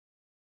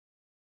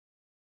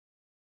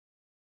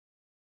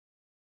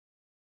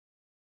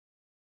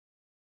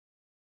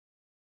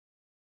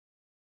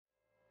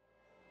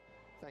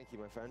Thank you,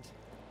 my friend.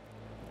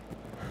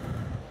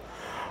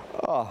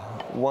 Oh,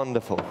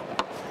 wonderful.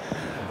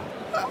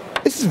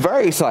 This is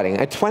very exciting.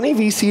 At 20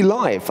 VC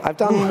Live, I've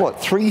done,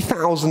 what,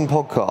 3,000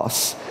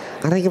 podcasts.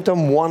 I think I've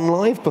done one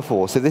live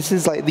before, so this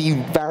is like the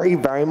very,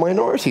 very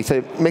minority.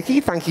 So, Miki,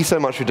 thank you so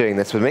much for doing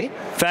this with me.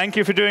 Thank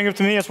you for doing it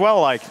to me as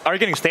well. Like, are you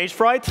getting stage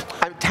fright?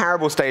 I'm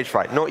terrible stage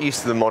fright, not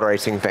used to the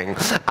moderating thing.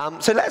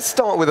 So let's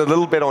start with a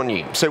little bit on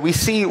you. So we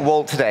see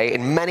Wolt today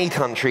in many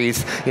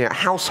countries,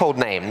 household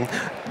name.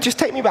 Just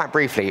take me back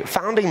briefly.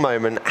 Founding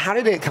moment, how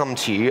did it come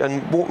to you,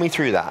 and walk me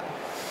through that?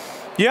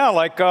 Yeah,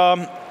 like,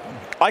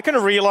 I kind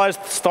of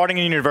realized starting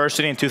in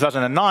university in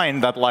 2009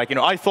 that, like,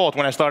 I thought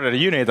when I started at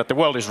uni that the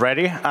world is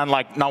ready, and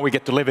like now we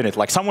get to live in it.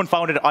 Like, someone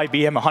founded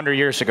IBM 100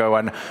 years ago,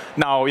 and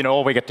now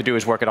all we get to do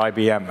is work at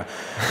IBM.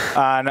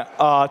 And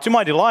to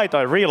my delight,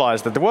 I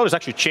realized that the world is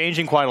actually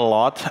changing quite a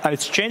lot, and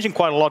it's changing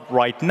quite a lot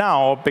right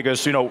now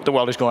because the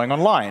world is going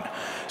online.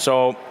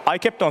 So I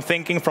kept on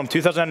thinking from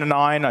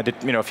 2009. I did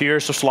a few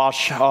years of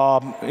Slush.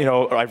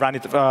 I ran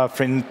it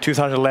from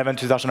 2011,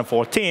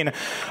 2014. I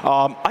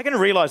kind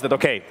of realized that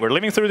we're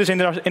living through this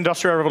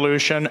industrial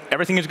revolution.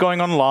 Everything is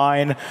going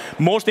online.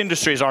 Most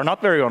industries are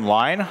not very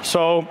online.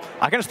 So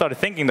I kind of started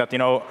thinking that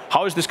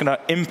how is this going to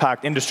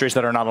impact industries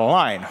that are not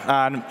online?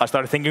 And I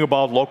started thinking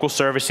about local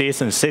services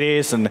and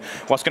cities and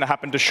what's going to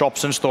happen to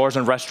shops and stores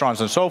and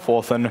restaurants and so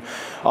forth. And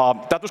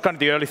that was kind of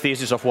the early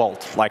thesis of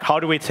Wolt. Like, how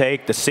do we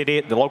take the city,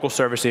 the local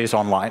services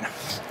online?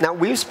 Now,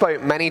 we've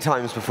spoke many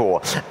times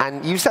before,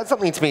 and you said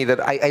something to me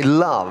that I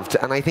loved,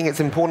 and I think it's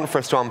important for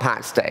us to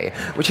unpack today,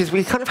 which is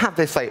we kind of have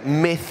this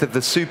myth of the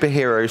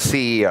superhero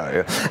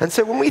CEO. And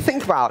so when we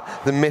think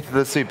about the myth of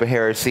the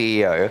superhero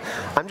CEO,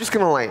 I'm just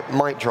going to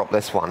mic drop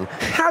this one.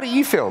 How do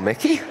you feel,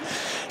 Miki?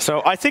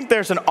 So I think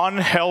there's an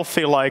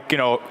unhealthy,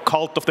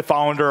 cult of the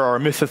founder or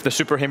myth of the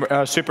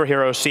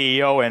superhero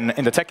CEO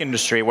in the tech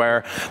industry,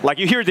 where,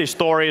 you hear these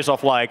stories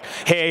of,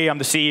 hey, I'm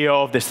the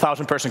CEO of this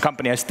 1,000-person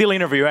company. I still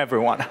interview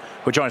everyone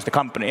who joins the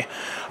company,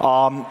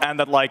 and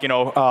that,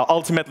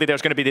 ultimately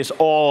there's going to be this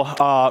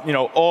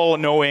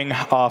all-knowing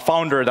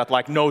founder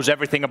that knows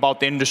everything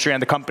about the industry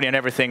and the company and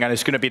everything, and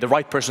is going to be the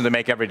right person to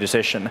make every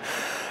decision.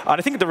 And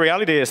I think the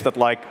reality is that,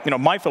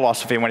 my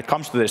philosophy when it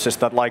comes to this is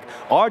that,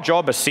 our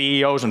job as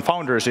CEOs and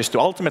founders is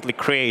to ultimately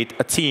create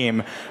a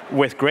team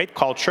with great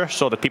culture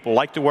so that people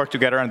like to work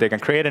together and they can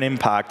create an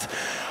impact,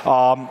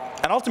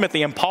 and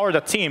ultimately empower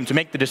that team to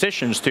make the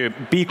decisions, to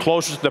be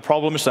closer to the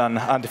problems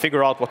and to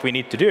figure out what we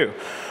need to do.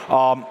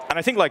 And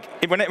I think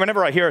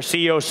whenever I hear a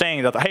CEO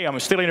saying that, hey, I'm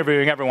still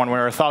interviewing everyone when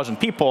there are 1,000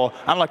 people,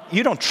 I'm like,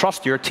 you don't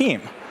trust your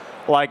team.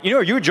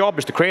 Your job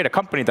is to create a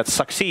company that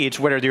succeeds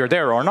whether you're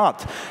there or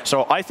not.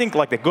 So I think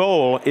the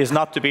goal is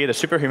not to be the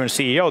superhuman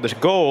CEO. The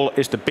goal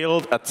is to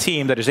build a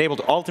team that is able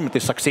to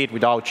ultimately succeed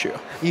without you.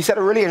 You said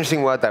a really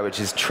interesting word there, which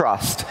is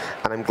trust.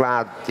 And I'm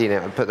glad I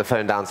put the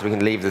phone down so we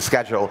can leave the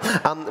schedule.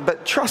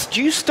 But trust,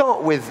 do you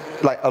start with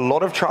a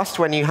lot of trust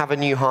when you have a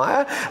new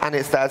hire and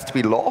it's there to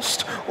be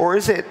lost? Or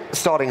is it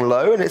starting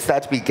low and it's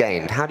there to be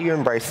gained? How do you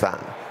embrace that?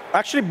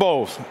 Actually,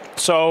 both.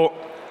 So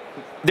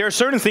there are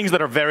certain things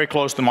that are very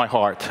close to my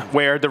heart,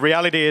 where the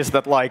reality is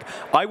that I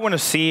want to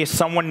see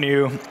someone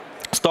new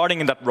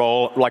starting in that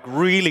role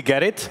really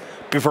get it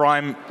before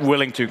I'm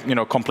willing to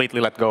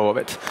completely let go of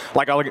it.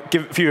 I'll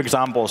give a few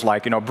examples,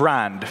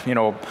 brand.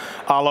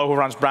 Alo, who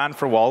runs brand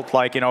for Wolt,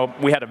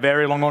 we had a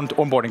very long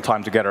onboarding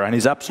time together, and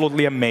he's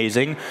absolutely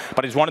amazing,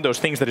 but it's one of those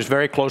things that is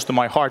very close to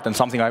my heart and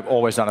something I've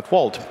always done at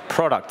Wolt.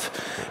 Product,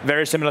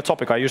 very similar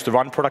topic. I used to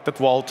run product at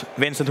Wolt.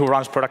 Vincent, who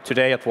runs product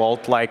today at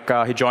Wolt,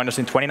 he joined us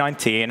in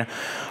 2019.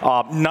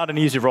 Not an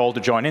easy role to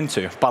join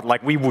into, but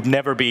we would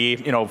never be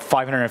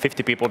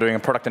 550 people doing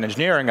product and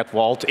engineering at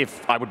Wolt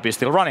if I would be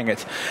still running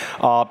it.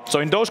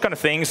 So in those kind of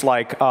things,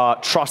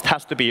 trust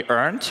has to be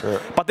earned. Sure.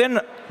 But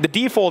then the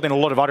default in a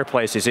lot of other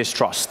places is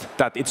trust.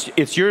 That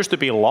it's yours to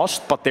be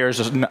lost, but there's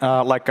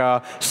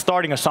a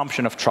starting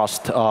assumption of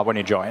trust when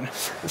you join.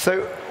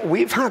 So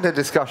we've had a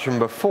discussion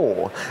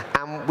before,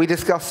 and we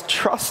discussed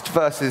trust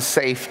versus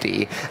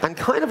safety, and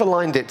kind of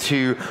aligned it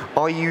to,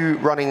 are you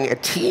running a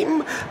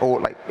team, or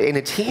in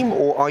a team,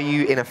 or are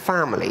you in a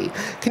family?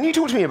 Can you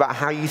talk to me about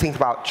how you think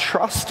about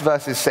trust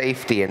versus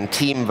safety and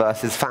team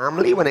versus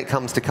family when it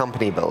comes to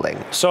company building?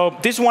 So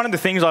this is one of the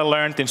things I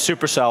learned in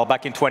Supercell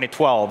back in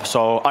 2012.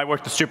 So I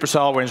worked at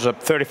Supercell, which is a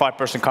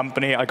 35-person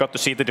company. I got to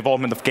see the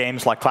development of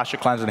games like Clash of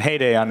Clans and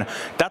Heyday, and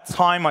that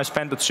time I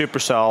spent at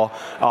Supercell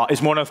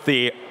is one of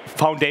the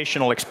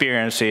foundational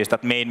experiences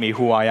that made me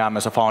who I am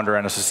as a founder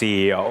and as a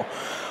CEO.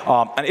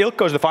 And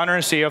Ilkka is the founder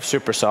and CEO of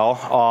Supercell.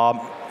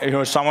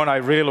 Someone I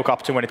really look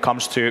up to when it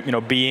comes to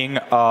being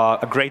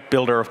a great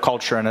builder of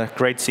culture and a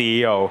great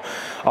CEO.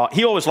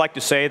 He always liked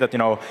to say that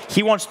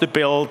he wants to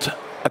build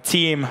a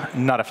team,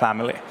 not a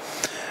family.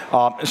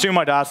 So you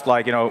might ask,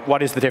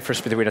 what is the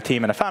difference between a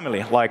team and a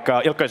family?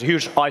 Ilkka is a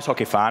huge ice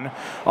hockey fan.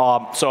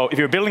 So if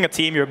you're building a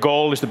team, your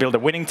goal is to build a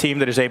winning team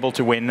that is able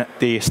to win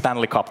the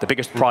Stanley Cup, the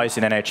biggest prize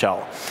in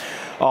NHL.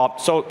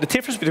 So the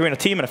difference between a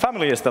team and a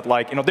family is that,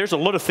 like, there's a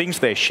lot of things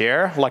they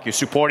share. Like, you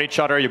support each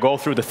other, you go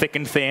through the thick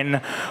and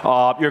thin.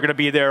 You're going to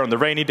be there on the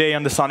rainy day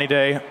and the sunny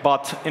day.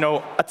 But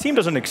a team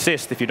doesn't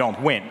exist if you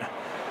don't win.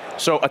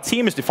 So a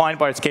team is defined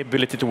by its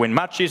capability to win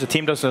matches. A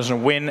team that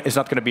doesn't win is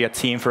not going to be a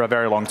team for a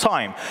very long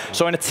time.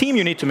 So in a team,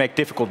 you need to make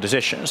difficult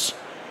decisions.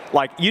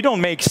 Like, you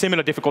don't make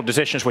similar difficult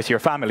decisions with your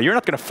family. You're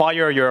not going to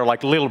fire your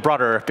little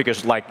brother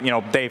because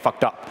they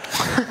fucked up.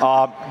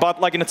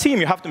 But like in a team,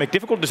 you have to make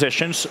difficult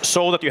decisions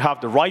so that you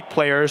have the right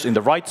players in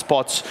the right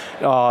spots,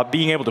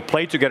 being able to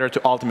play together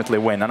to ultimately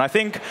win. And I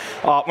think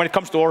when it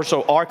comes to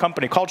also our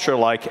company culture,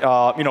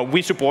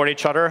 we support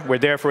each other. We're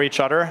there for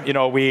each other.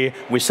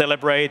 We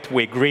celebrate,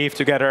 we grieve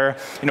together.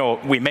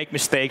 We make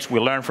mistakes, we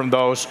learn from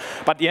those.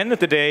 But at the end of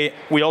the day,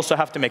 we also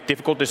have to make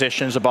difficult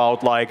decisions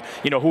about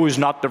who is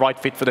not the right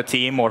fit for the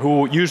team, or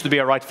who used to be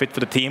a right fit for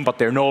the team, but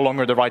they're no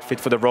longer the right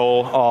fit for the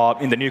role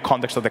in the new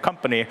context of the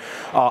company.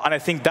 And I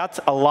think that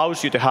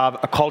allows you to have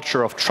a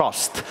culture of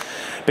trust,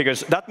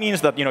 because that means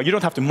that you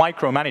don't have to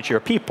micromanage your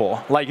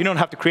people. Like, you don't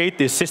have to create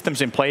these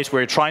systems in place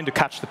where you're trying to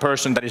catch the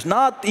person that is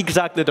not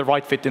exactly the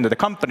right fit into the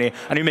company,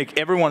 and you make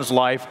everyone's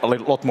life a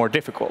lot more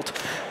difficult.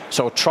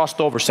 So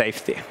trust over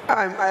safety.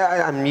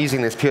 I'm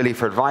using this purely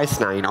for advice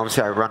now.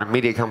 Obviously, I run a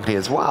media company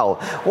as well.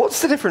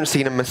 What's the difference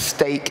between a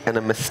mistake and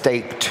a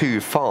mistake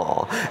too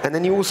far? And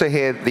then you also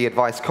hear the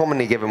advice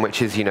commonly given,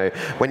 which is,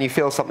 when you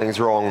feel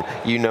something's wrong,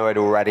 you know it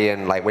already,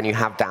 and when you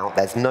have doubt,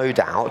 there's no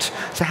doubt.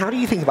 So how do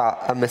you think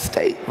about a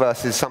mistake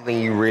versus something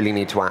you really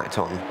need to act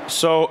on?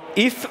 So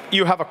if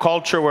you have a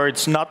culture where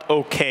it's not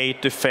okay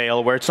to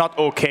fail, where it's not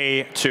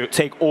okay to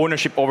take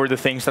ownership over the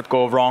things that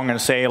go wrong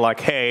and say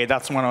hey,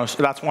 that's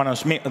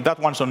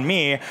one's on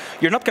me,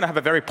 you're not going to have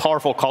a very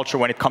powerful culture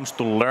when it comes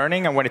to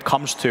learning and when it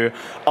comes to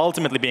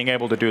ultimately being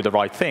able to do the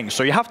right thing.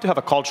 So you have to have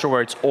a culture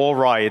where it's all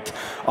right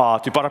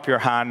to put up your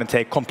hand and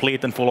take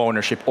complete and full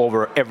ownership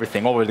over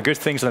everything, over the good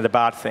things and the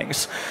bad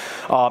things.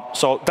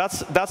 So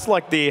that's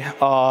like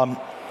the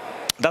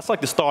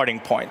starting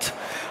point.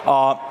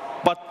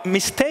 But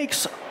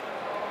mistakes,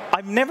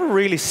 I've never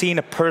really seen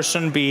a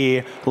person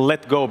be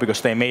let go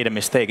because they made a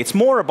mistake. It's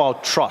more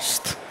about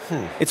trust.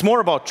 It's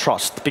more about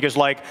trust, because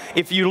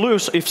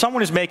if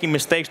someone is making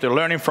mistakes, they're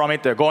learning from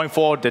it, they're going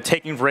forward, they're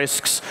taking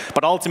risks,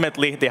 but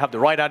ultimately they have the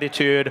right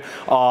attitude,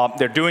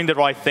 they're doing the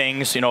right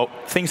things,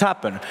 things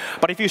happen.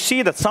 But if you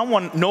see that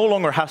someone no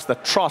longer has the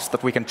trust,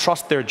 that we can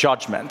trust their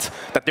judgment,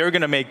 that they're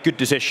going to make good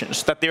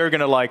decisions, that they're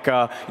going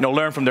to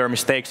learn from their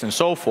mistakes and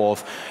so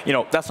forth,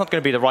 that's not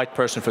going to be the right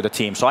person for the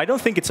team. So I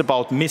don't think it's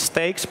about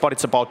mistakes, but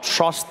it's about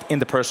trust in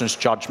the person's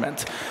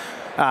judgment.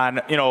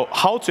 And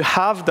how to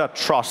have that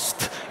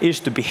trust is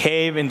to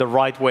behave in the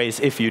right ways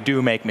if you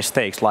do make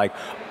mistakes. Like,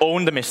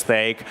 own the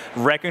mistake,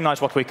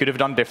 recognize what we could have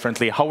done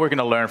differently, how we're going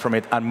to learn from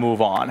it, and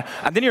move on.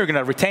 And then you're going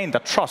to retain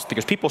that trust,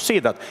 because people see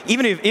that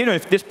even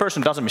if this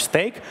person does a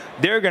mistake,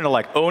 they're going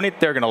to own it,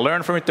 they're going to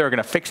learn from it, they're going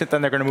to fix it,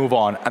 and they're going to move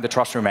on, and the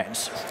trust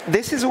remains.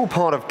 This is all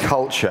part of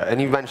culture,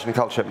 and you've mentioned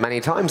culture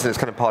many times, and it's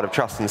kind of part of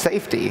trust and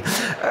safety.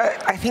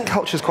 I think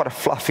culture is quite a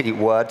fluffy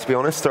word, to be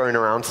honest, thrown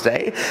around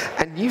today.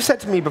 And you said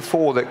to me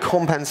before that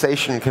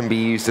compensation can be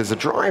used as a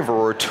driver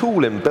or a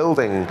tool in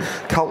building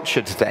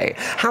culture today.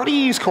 How do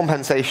you use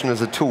compensation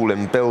as a tool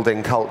in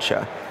building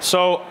culture?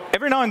 So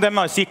every now and then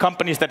I see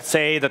companies that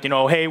say that,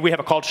 hey, we have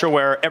a culture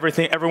where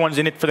everyone's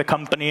in it for the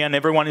company, and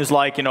everyone is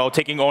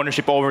taking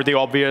ownership over the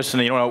obvious,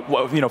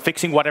 and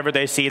fixing whatever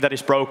they see that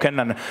is broken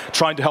and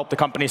trying to help the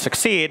company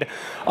succeed.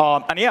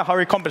 And yeah, how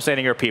are you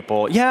compensating your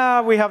people?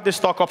 Yeah, we have this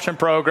stock option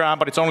program,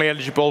 but it's only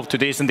eligible to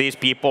these and these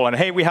people. And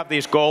hey, we have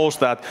these goals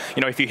that,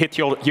 if you hit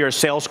your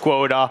sales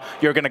quota,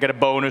 you're going to get a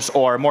bonus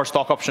or more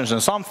stock options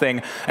and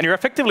something. And you're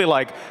effectively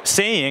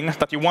saying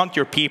that you want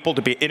your people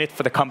to be in it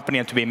for the company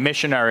and to be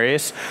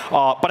missionaries,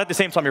 but at the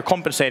same time, you're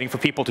compensating for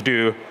people to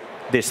do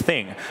this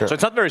thing. Sure. So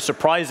it's not very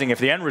surprising if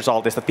the end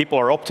result is that people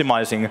are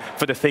optimizing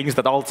for the things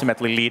that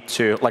ultimately lead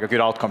to a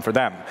good outcome for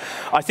them.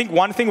 I think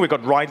one thing we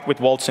got right with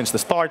Wolt since the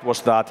start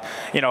was that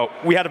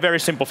we had a very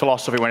simple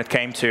philosophy when it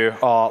came to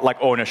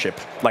ownership.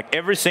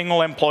 Every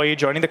single employee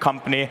joining the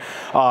company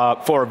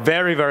for a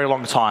very, very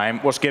long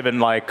time was given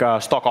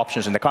stock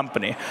options in the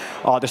company.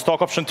 The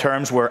stock option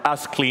terms were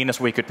as clean as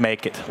we could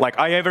make it.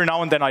 Every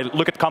now and then I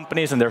look at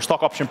companies and their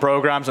stock option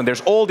programs, and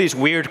there's all these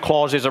weird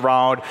clauses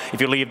around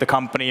if you leave the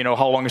company,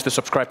 how long is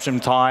the subscription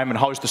time, and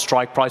how is the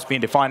strike price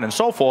being defined, and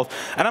so forth.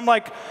 And I'm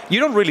you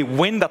don't really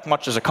win that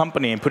much as a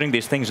company in putting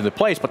these things into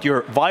place, but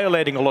you're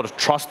violating a lot of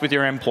trust with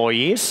your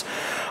employees.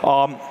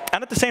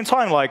 And at the same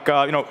time,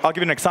 I'll give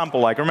you an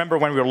example. I remember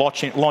when we were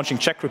launching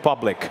Czech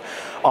Republic,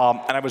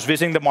 and I was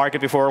visiting the market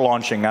before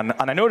launching, and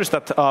I noticed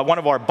that one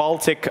of our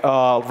Baltic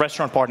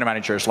restaurant partner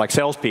managers,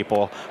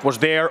 salespeople, was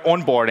there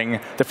onboarding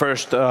the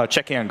first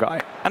Czechian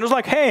guy. And it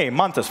was hey,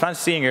 Mantas,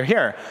 fancy seeing you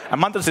here. And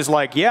Mantas is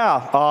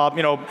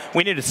yeah,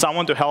 we needed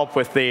someone to help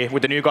with the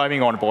new guy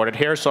being onboarded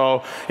here.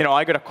 So,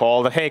 I got a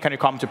call that, hey, can you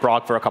come to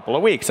Prague for a couple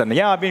of weeks? And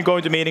yeah, I've been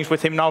going to meetings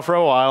with him now for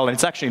a while, and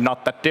it's actually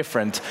not that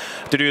different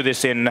to do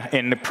this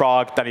in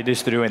Prague than it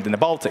is to do it in the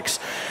Baltics.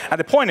 And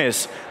the point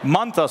is,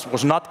 Mantas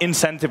was not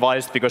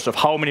incentivized because of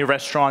how many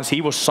restaurants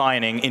he was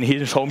signing in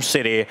his home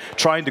city,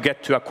 trying to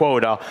get to a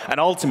quota, and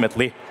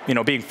ultimately,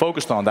 being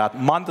focused on that.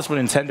 Mantas was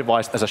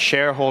incentivized as a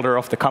shareholder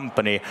of the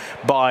company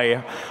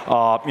by,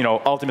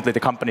 ultimately the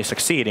company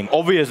succeeding.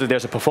 Obviously,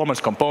 there's a performance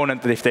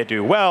component that if they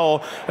do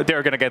well,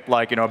 they're going to get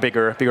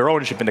bigger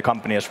ownership in the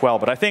company as well.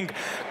 But I think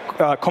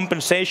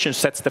compensation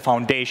sets the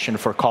foundation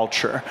for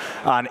culture.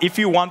 And if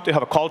you want to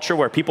have a culture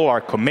where people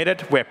are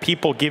committed, where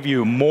people give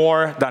you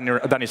more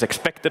than is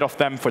expected of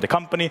them for the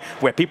company,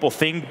 where people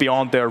think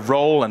beyond their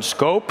role and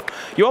scope,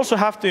 you also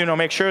have to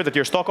make sure that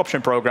your stock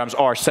option programs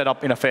are set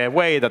up in a fair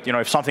way that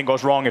if something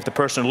goes wrong, if the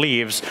person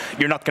leaves,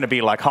 you're not going to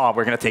be like,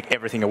 we're going to take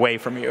everything away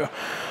from you.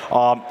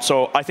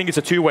 So I think it's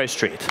a two-way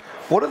street.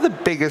 What are the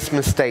biggest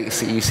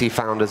mistakes that you see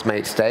founders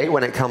make today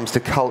when it comes to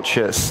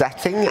culture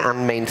setting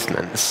and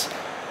maintenance?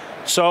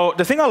 So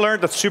the thing I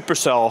learned at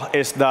Supercell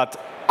is that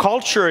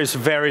culture is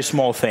very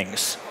small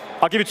things.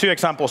 I'll give you two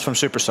examples from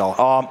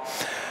Supercell.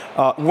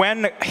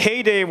 When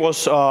Heyday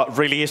was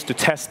released to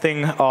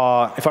testing, if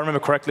I remember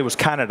correctly, it was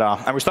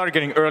Canada, and we started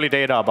getting early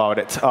data about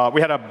it. We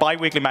had a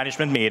bi-weekly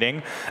management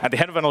meeting, and the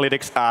head of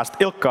analytics asked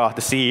Ilkka,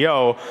 the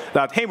CEO,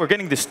 that, hey, we're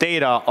getting this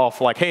data of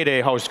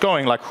Heyday, how it's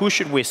going, who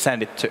should we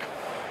send it to?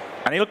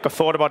 And Ilkka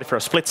thought about it for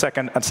a split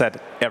second and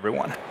said,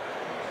 everyone.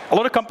 A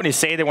lot of companies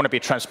say they want to be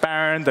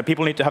transparent, that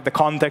people need to have the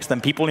context,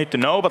 and people need to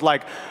know, but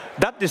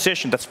that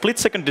decision, that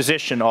split-second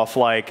decision of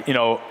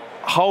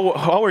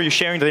how are you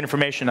sharing that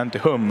information and to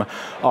whom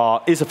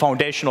is a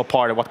foundational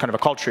part of what kind of a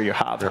culture you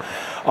have.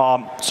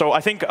 Yeah. So I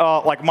think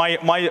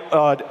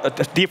my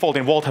default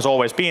in Wolt has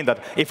always been that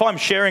if I'm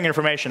sharing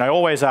information, I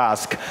always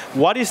ask,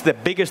 what is the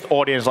biggest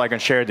audience I can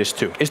share this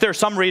to? Is there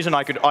some reason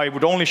I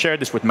would only share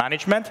this with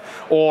management,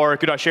 or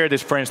could I share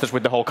this, for instance,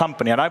 with the whole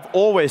company? And I've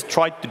always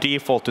tried to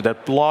default to the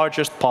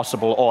largest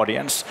possible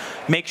audience.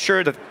 Make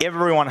sure that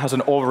everyone has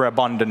an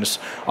overabundance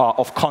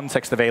of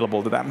context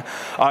available to them.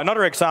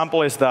 Another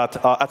example is that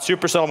at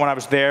Supercell, when I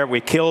was there,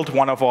 we killed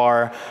one of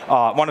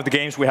the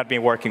games we had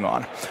been working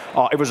on.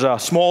 It was a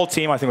small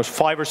team, I think it was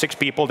 5 or 6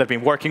 people that had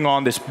been working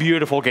on this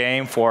beautiful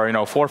game for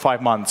 4 or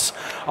 5 months.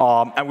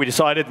 And we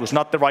decided it was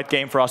not the right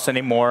game for us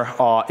anymore.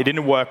 It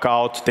didn't work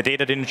out. The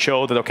data didn't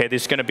show that, okay,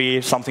 this is going to be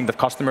something that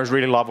customers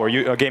really love or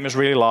gamers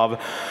really love.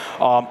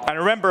 And I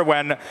remember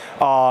when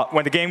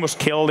the game was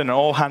killed in an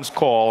all-hands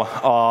call,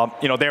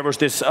 there was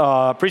this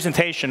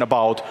presentation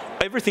about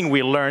everything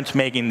we learned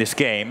making this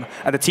game,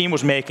 and the team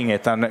was making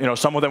it, and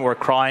some of them were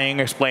crying,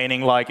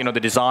 explaining the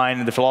design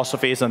and the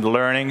philosophies and the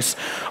learnings.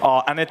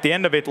 And at the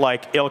end of it,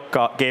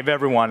 Ilkka gave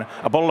everyone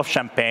a bottle of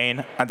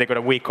champagne, and they got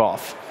a week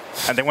off.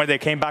 And then when they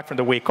came back from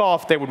the week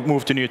off, they would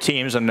move to new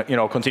teams and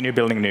continue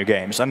building new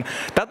games. And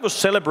that was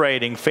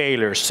celebrating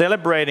failure,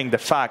 celebrating the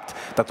fact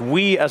that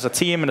we as a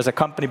team and as a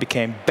company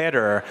became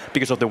better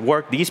because of the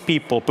work these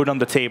people put on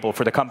the table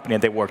for the company,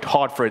 and they worked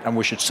hard for it, and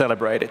we should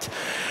celebrate it.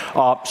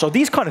 So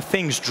these kind of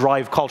things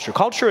drive culture.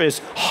 Culture is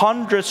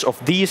hundreds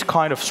of these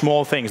kind of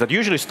small things that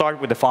usually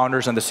start with the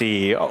founders and the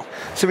CEO.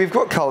 So we've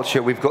got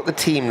culture, we've got the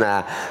team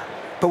there.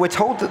 But we're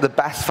told that the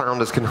best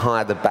founders can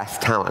hire the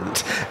best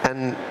talent.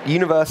 And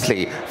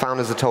universally,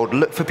 founders are told,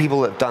 look for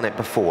people that have done it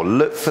before.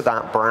 Look for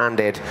that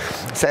branded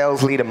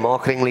sales leader,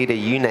 marketing leader,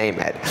 you name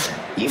it.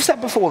 You've said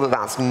before that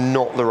that's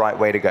not the right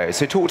way to go.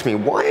 So talk to me,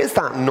 why is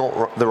that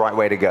not the right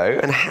way to go?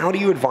 And how do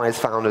you advise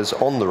founders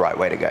on the right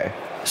way to go?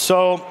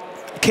 So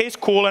Kees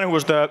Koolen, who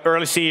was the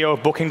early CEO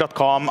of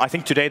Booking.com, I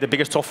think today the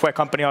biggest software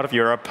company out of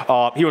Europe,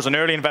 he was an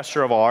early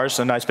investor of ours,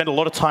 and I spent a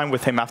lot of time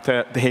with him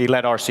after he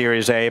led our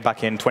Series A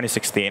back in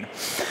 2016.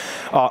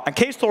 And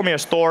Kees told me a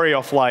story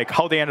of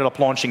how they ended up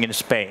launching in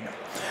Spain.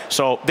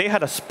 So they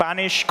had a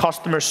Spanish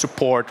customer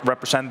support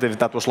representative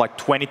that was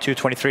 22,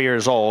 23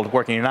 years old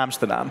working in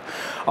Amsterdam.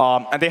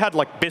 And they had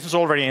business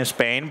already in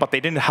Spain, but they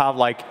didn't have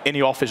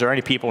any office or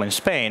any people in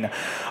Spain.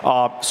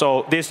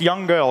 So this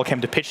young girl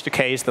came to pitch to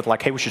Kees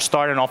that hey, we should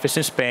start an office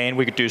in Spain.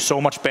 We could do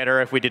so much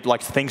better if we did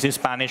things in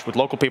Spanish with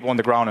local people on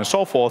the ground and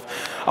so forth.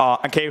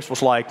 And Kees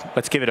was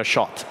let's give it a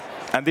shot.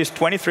 And this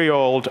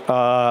 23-year-old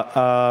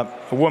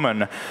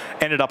woman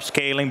ended up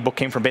scaling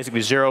Booking from basically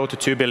 0 to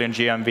 2 billion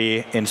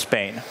GMV in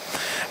Spain.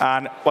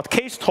 And what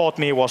Kees taught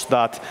me was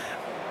that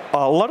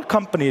a lot of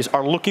companies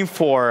are looking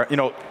for,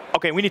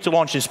 okay, we need to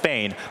launch in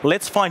Spain.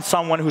 Let's find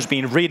someone who's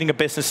been reading a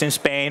business in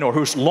Spain or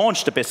who's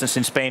launched a business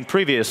in Spain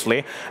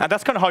previously. And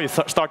that's kind of how you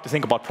start to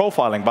think about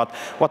profiling. But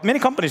what many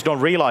companies don't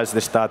realize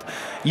is that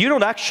you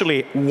don't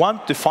actually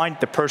want to find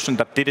the person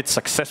that did it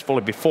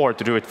successfully before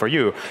to do it for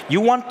you.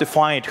 You want to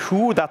find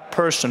who that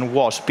person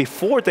was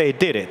before they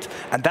did it.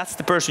 And that's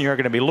the person you're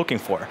going to be looking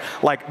for.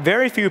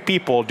 Very few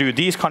people do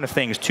these kind of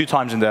things 2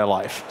 times in their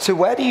life. So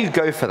where do you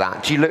go for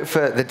that? Do you look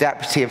for the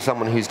deputy of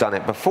someone who's done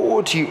it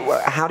before?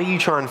 How do you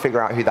try and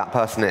figure out who that that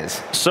person is?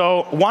 So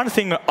one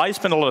thing I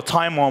spent a lot of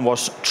time on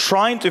was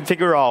trying to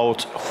figure out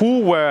who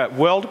were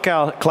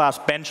world-class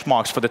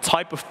benchmarks for the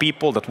type of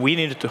people that we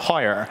needed to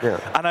hire. Yeah.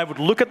 And I would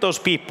look at those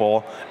people,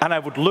 and I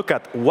would look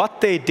at what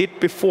they did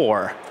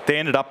before they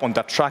ended up on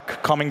that track,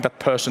 becoming that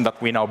person that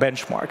we now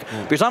benchmark.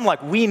 Because I'm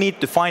like, we need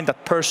to find that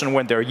person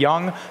when they're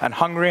young and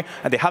hungry,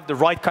 and they have the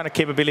right kind of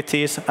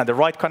capabilities and the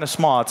right kind of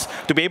smarts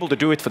to be able to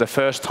do it for the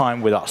first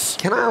time with us.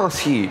 Can I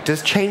ask you,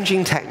 does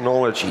changing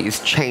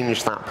technologies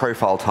change that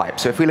profile type?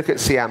 So if we look at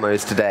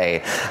CMOs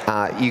today,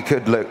 you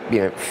could look,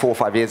 4 or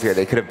 5 years ago,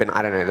 they could have been,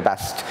 I don't know, the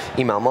best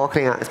email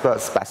marketing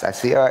experts, best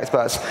SEO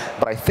experts,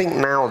 but I think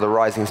now the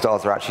rising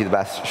stars are actually the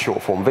best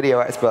short-form video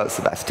experts,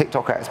 the best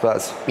TikTok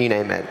experts, you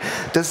name it.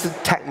 Does the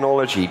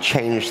technology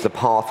change the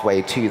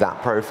pathway to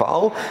that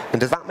profile, and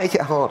does that make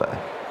it harder?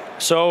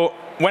 So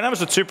when I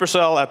was at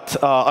Supercell,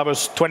 I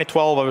was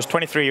 2012, I was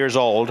 23 years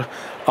old.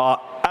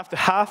 After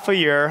half a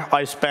year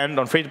I spent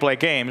on free-to-play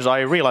games, I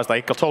realized,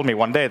 like Ika told me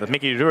one day, that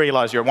Miki, you do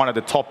realize you're one of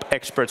the top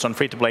experts on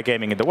free-to-play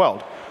gaming in the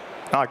world.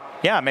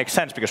 Yeah, it makes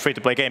sense, because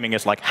free-to-play gaming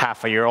is like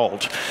half a year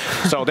old.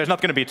 So there's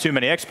not going to be too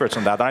many experts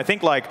on that. And I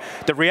think like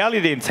the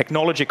reality in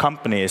technology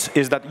companies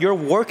is that you're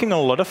working on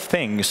a lot of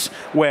things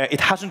where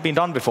it hasn't been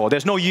done before.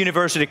 There's no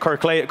university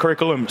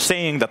curriculum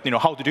saying that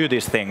how to do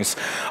these things.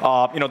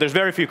 There's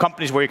very few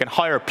companies where you can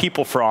hire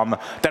people from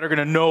that are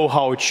going to know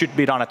how it should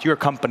be done at your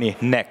company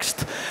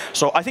next.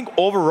 So I think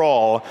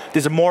overall,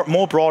 there's a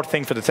more broad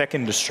thing for the tech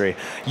industry.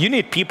 You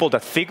need people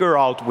that figure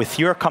out with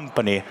your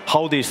company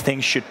how these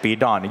things should be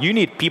done. You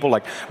need people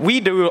like we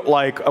do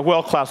like a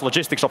world-class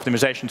logistics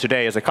optimization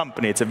today as a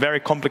company. It's a very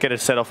complicated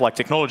set of like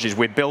technologies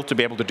we built to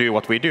be able to do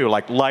what we do,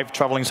 like live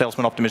traveling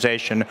salesman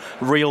optimization,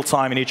 real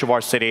time in each of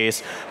our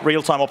cities,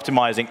 real time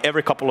optimizing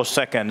every couple of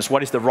seconds.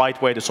 What is the right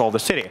way to solve the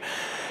city?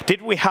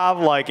 Did we have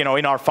like in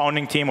our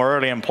founding team or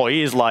early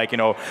employees like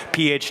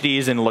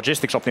PhDs in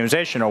logistics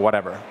optimization or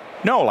whatever?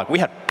 No, like we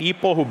had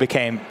people who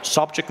became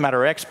subject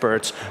matter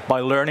experts by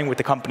learning with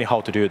the company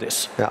how to do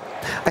this. Yeah,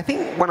 I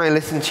think when I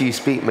listen to you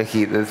speak,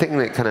 Miki, the thing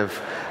that kind of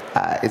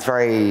is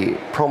very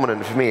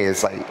prominent for me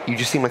is like you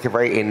just seem like a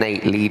very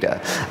innate leader.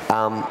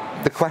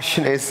 The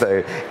question is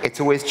though, it's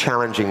always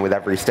challenging with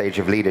every stage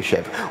of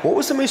leadership. What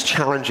was the most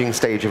challenging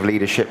stage of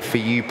leadership for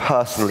you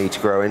personally to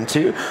grow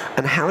into,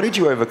 and how did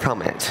you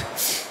overcome it?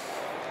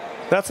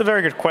 That's a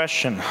very good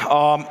question.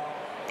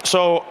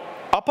 So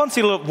up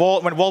until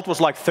Wolt, when Wolt was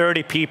like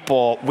 30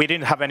 people, we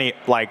didn't have any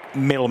like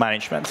middle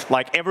management.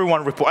 Like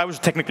everyone, I was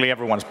technically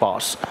everyone's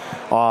boss.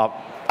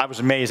 I was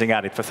amazing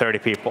at it for 30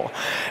 people.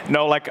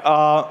 No, like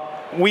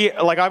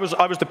I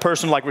was the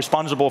person like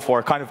responsible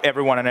for kind of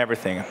everyone and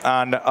everything.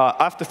 And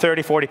after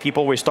 30, 40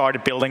 people, we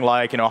started building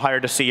like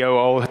hired a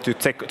COO to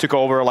took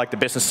over like the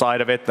business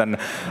side of it, and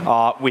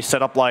we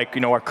set up like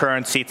our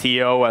current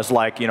CTO as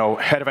like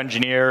head of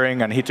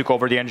engineering, and he took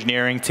over the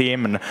engineering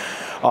team, and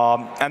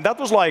that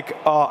was like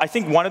I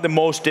think one of the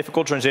most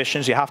difficult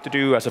transitions you have to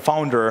do as a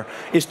founder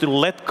is to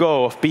let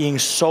go of being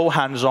so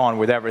hands-on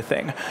with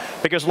everything,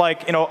 because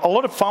like a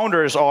lot of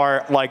founders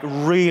are like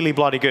really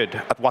bloody good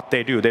at what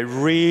they do. They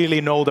really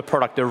know the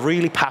product. They're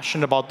really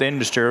passionate about the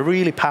industry. They're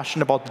really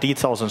passionate about the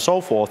details and so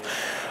forth.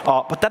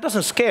 But that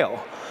doesn't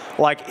scale.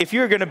 Like if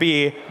you're going to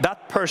be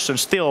that person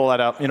still at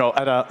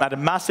a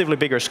massively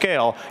bigger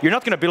scale, you're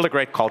not going to build a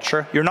great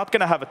culture. You're not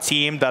going to have a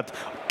team that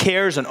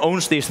cares and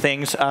owns these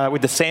things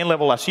with the same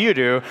level as you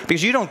do,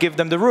 because you don't give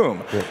them the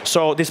room. Yeah.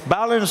 So this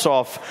balance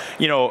of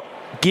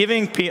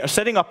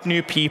setting up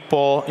new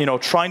people,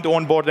 trying to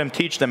onboard them,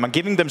 teach them, and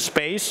giving them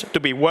space to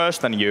be worse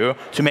than you,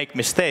 to make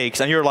mistakes,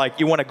 and you're like,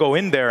 you want to go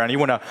in there and you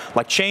want to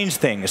like change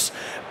things.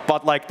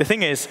 But like the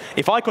thing is,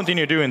 if I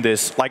continue doing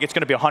this, like it's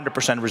going to be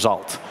 100%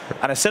 result.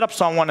 And I set up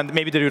someone and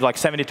maybe they do like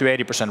 70 to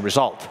 80%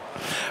 result.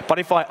 But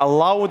if I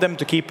allow them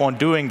to keep on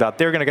doing that,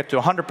 they're going to get to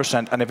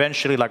 100% and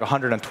eventually like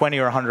 120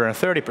 or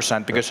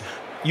 130%, because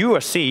you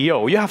as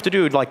CEO, you have to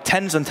do like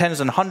tens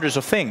and hundreds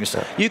of things.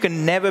 Yeah. You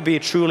can never be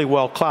truly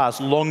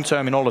world-class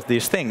long-term in all of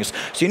these things.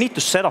 So you need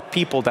to set up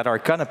people that are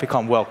going to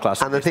become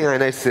world-class. And the thing I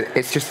noticed,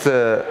 it's just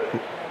the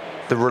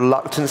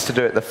reluctance to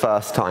do it the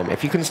first time.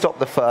 If you can stop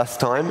the first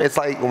time, it's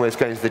like almost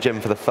going to the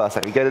gym for the first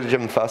time. You go to the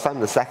gym the first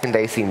time, the second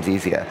day seems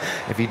easier.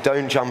 If you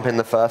don't jump in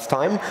the first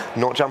time,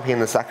 not jumping in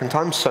the second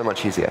time, so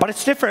much easier. But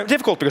it's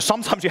difficult, because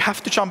sometimes you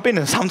have to jump in,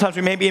 and sometimes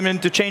we maybe even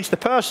need to change the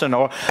person,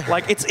 or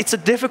like it's a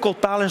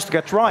difficult balance to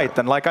get right.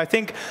 And like I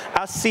think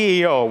as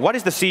CEO, what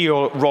is the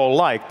CEO role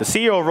like? The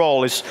CEO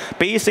role is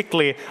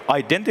basically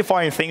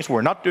identifying things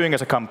we're not doing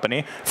as a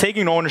company,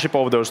 taking ownership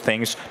over those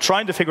things,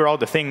 trying to figure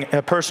out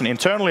a person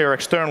internally or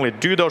externally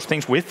do those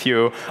things with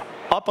you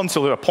up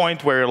until a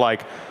point where you're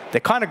like,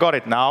 they kind of got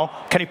it now.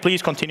 Can you please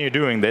continue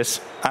doing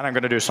this? And I'm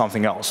going to do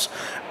something else.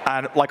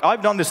 And like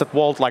I've done this at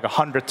Wolt like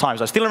 100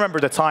 times. I still remember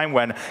the time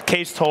when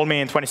Case told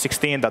me in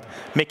 2016 that,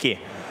 Miki,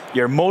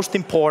 your most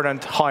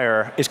important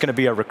hire is going to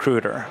be a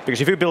recruiter. Because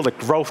if you build a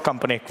growth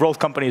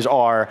companies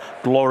are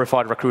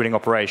glorified recruiting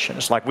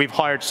operations. Like we've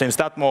hired since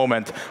that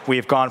moment,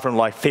 we've gone from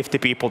like 50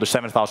 people to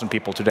 7,000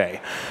 people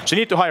today. So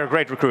you need to hire a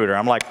great recruiter.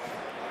 I'm like,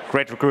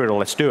 great recruiter,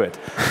 let's do it.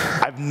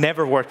 I've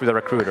never worked with a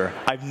recruiter.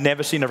 I've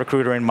never seen a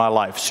recruiter in my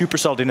life.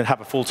 Supercell didn't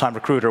have a full-time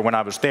recruiter when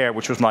I was there,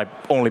 which was my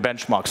only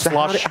benchmark. So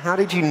how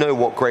did you know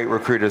what great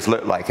recruiters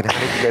look like, and how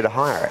did you go to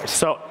hire it?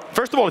 So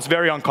first of all, it's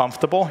very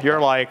uncomfortable. You're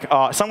like,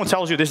 someone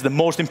tells you this is the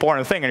most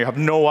important thing, and you have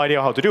no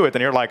idea how to do it,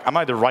 and you're like, am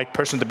I the right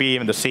person to be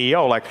even the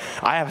CEO? Like,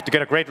 I have to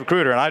get a great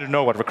recruiter, and I don't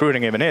know what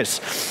recruiting even is.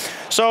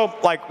 So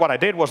like, what I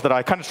did was that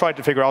I kind of tried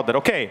to figure out that,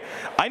 okay,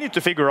 I need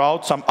to figure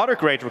out some other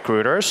great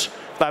recruiters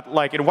that,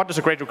 like, what does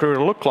a great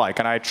recruiter look like?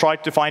 And I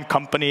tried to find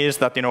companies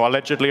that,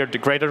 allegedly are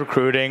great at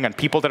recruiting and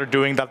people that are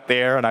doing that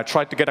there. And I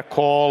tried to get a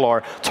call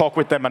or talk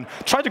with them and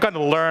try to kind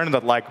of learn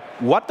that, like,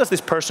 what does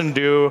this person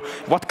do?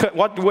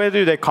 Where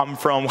do they come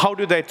from? How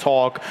do they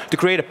talk? To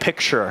create a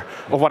picture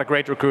of what a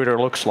great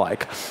recruiter looks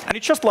like. And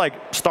it's just like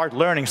start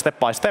learning step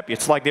by step.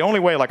 It's like the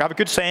only way, like I have a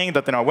good saying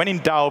that, when in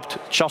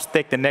doubt, just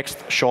take the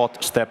next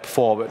short step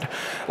forward.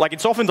 Like,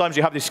 it's oftentimes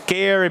you have this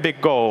scary big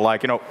goal.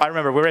 Like, I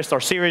remember we raised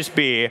our Series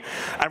B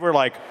and we're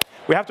like,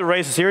 we have to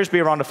raise a Series B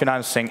round of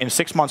financing in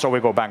 6 months or we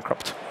go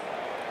bankrupt.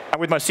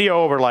 And with my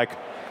CEO, we're like,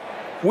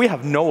 we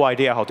have no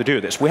idea how to do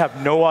this. We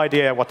have no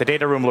idea what the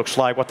data room looks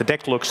like, what the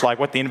deck looks like,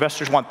 what the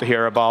investors want to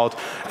hear about.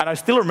 And I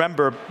still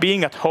remember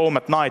being at home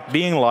at night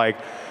being like,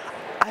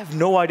 I have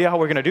no idea how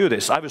we're going to do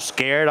this. I was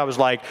scared. I was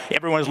like,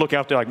 everyone's looking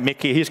up to like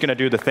Miki, he's going to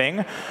do the thing.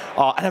 And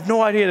I have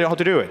no idea how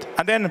to do it.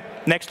 And then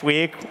next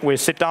week, we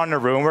sit down in a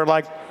room, we're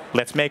like,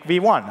 let's make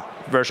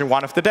V1, version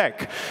 1 of the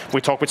deck.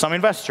 We talk with some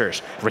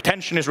investors.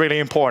 Retention is really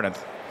important.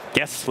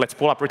 Yes, let's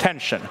pull up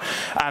retention.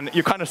 And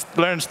you kind of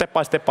learn step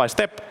by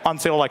step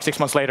until like 6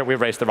 months later we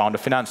raised the round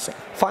of financing.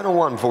 Final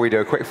one before we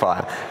do a quick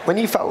fire. When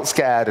you felt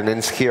scared and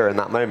insecure in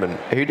that moment,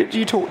 who did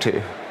you talk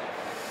to?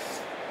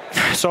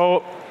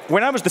 So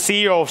when I was the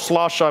CEO of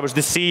Slush, I was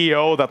the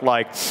CEO that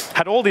like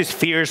had all these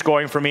fears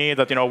going for me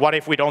that, what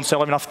if we don't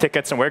sell enough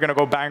tickets and we're going to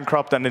go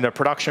bankrupt, and then the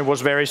production was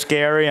very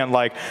scary, and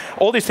like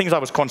all these things I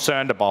was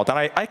concerned about. And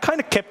I kind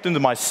of kept them to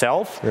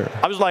myself. Yeah.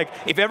 I was like,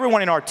 if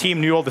everyone in our team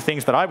knew all the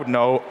things that I would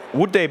know,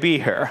 would they be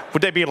here?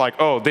 Would they be like,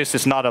 oh, this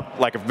is not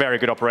a very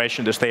good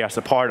operation to stay as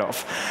a part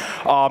of?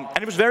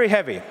 And it was very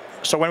heavy.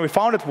 So when we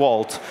founded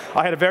Wolt,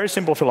 I had a very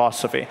simple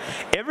philosophy.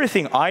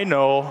 Everything I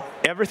know,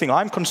 everything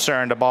I'm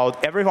concerned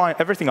about,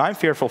 everything I'm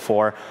fearful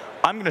for,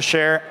 I'm going to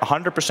share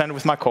 100%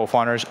 with my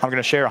co-founders. I'm going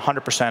to share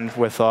 100%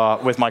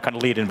 with my kind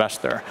of lead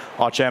investor,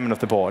 our chairman of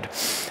the board.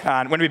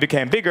 And when we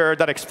became bigger,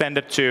 that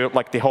extended to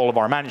like the whole of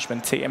our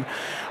management team.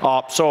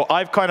 So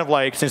I've kind of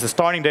like, since the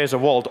starting days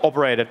of Wolt,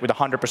 operated with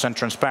 100%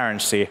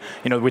 transparency,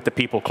 with the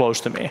people close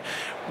to me.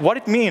 What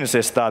it means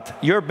is that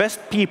your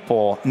best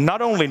people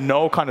not only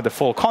know kind of the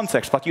full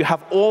context, but you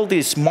have all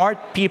these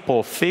smart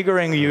people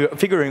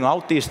figuring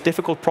out these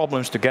difficult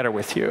problems together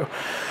with you.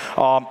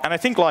 And I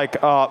think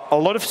like a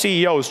lot of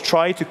CEOs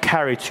try to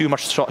carry too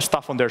much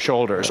stuff on their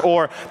shoulders,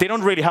 or they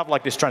don't really have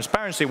like this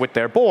transparency with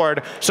their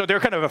board, so they're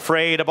kind of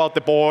afraid about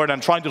the board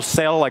and trying to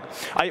sell. Like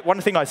one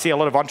thing I see a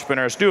lot of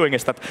entrepreneurs doing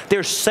is that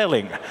they're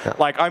selling. Yeah.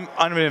 Like I'm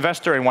an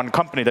investor in one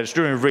company that's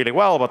doing really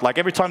well, but like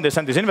every time they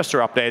send this investor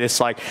update, it's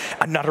like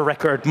another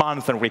record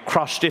month and we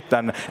crushed it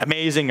and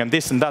amazing and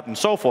this and that and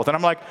so forth. And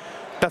I'm like,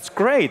 that's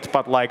great,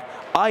 but like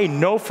I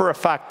know for a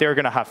fact they're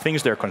going to have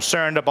things they're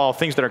concerned about,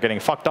 things that are getting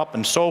fucked up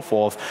and so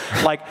forth.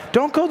 Like,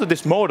 don't go to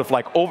this mode of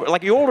like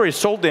you already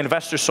sold the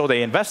investors so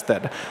they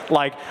invested.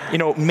 Like,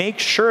 make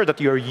sure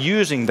that you're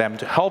using them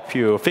to help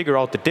you figure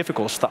out the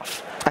difficult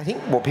stuff. I think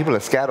what people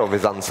are scared of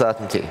is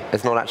uncertainty.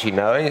 It's not actually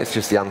knowing, it's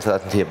just the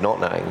uncertainty of not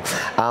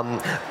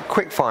knowing.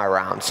 Quick fire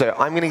round. So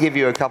I'm going to give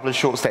you a couple of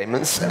short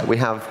statements. We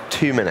have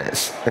 2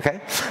 minutes, okay?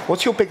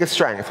 What's your biggest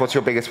strength? What's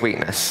your biggest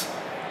weakness?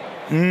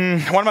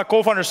 One of my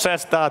co-founders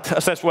says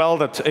well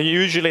that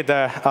usually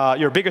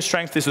your biggest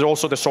strength is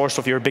also the source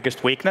of your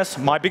biggest weakness.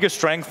 My biggest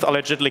strength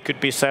allegedly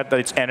could be said that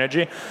it's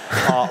energy.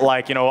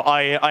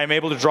 I am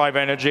able to drive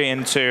energy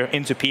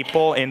into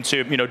people,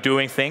 into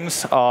doing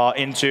things,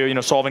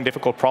 into solving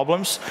difficult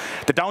problems.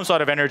 The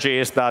downside of energy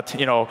is that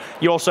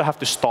you also have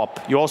to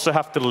stop. You also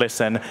have to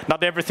listen.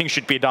 Not everything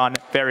should be done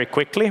very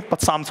quickly, but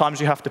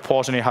sometimes you have to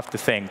pause and you have to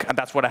think, and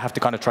that's what I have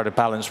to kind of try to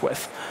balance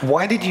with.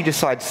 Why did you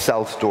decide to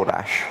sell to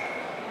DoorDash?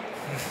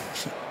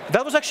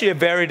 That was actually a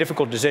very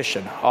difficult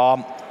decision.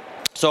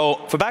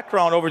 So for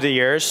background, over the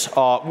years,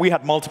 we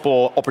had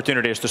multiple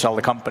opportunities to sell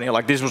the company.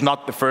 Like, this was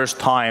not the first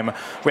time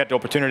we had the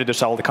opportunity to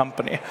sell the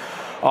company.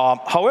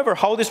 However,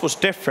 how this was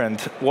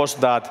different was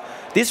that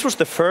this was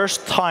the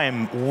first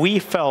time we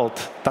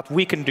felt that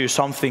we can do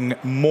something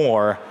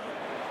more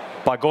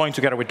by going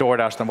together with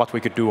DoorDash than what we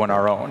could do on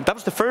our own. That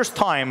was the first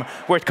time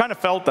where it kind of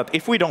felt that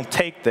if we don't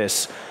take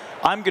this,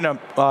 I'm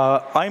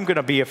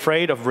gonna be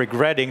afraid of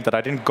regretting that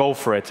I didn't go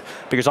for it,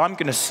 because I'm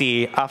gonna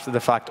see after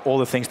the fact all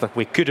the things that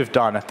we could have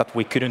done that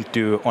we couldn't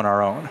do on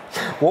our own.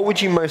 What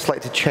would you most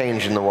like to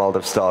change in the world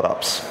of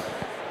startups?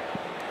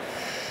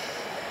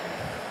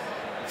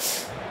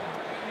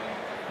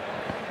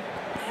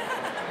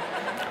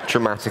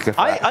 dramatic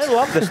effect. I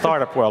love the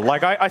startup world.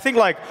 Like, I think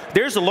like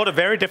there's a lot of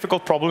very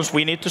difficult problems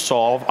we need to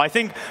solve. I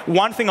think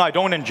one thing I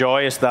don't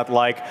enjoy is that,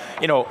 like,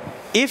 you know,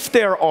 if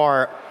there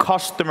are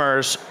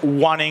customers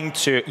wanting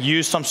to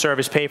use some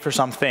service, pay for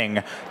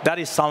something, that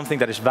is something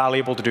that is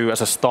valuable to do as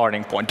a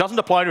starting point. Doesn't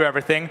apply to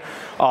everything,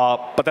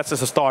 but that's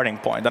as a starting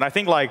point. And I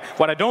think like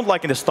what I don't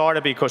like in the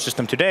startup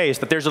ecosystem today is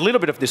that there's a little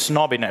bit of this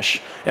snobbiness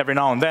every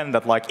now and then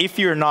that, like, if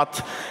you're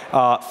not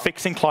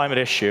fixing climate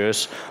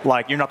issues,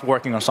 like, you're not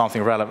working on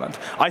something relevant.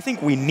 I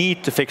think we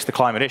need to fix the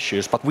climate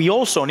issues, but we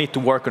also need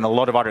to work on a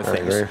lot of other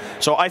things.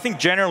 So I think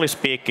generally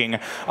speaking,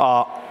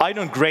 I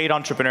don't grade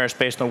entrepreneurs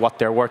based on what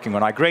they're working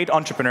on. I grade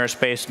entrepreneurs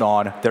based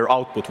on their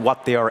output,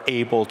 what they are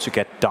able to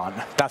get done.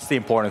 That's the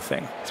important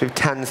thing. So we have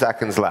 10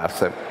 seconds left,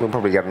 so we'll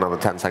probably get another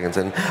 10 seconds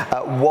in.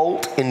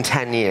 Wolt in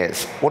 10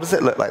 years, what does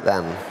it look like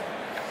then?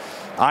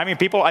 I mean,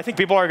 I think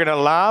people are going to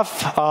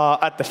laugh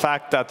at the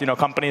fact that, you know,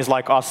 companies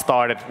like us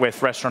started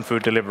with restaurant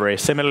food delivery,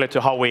 similarly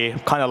to how we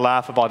kind of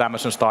laugh about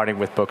Amazon starting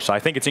with books. I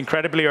think it's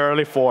incredibly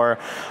early for,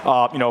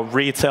 you know,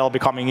 retail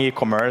becoming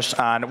e-commerce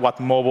and what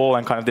mobile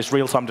and kind of this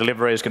real-time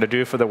delivery is going to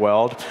do for the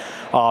world.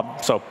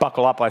 So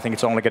buckle up. I think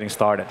it's only getting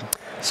started.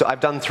 So I've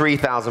done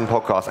 3,000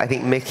 podcasts. I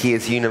think Miki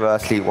is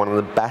universally one of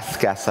the best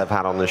guests I've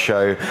had on the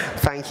show.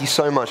 Thank you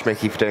so much,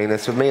 Miki, for doing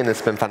this with me, and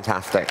it's been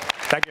fantastic.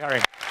 Thank you,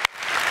 Harry.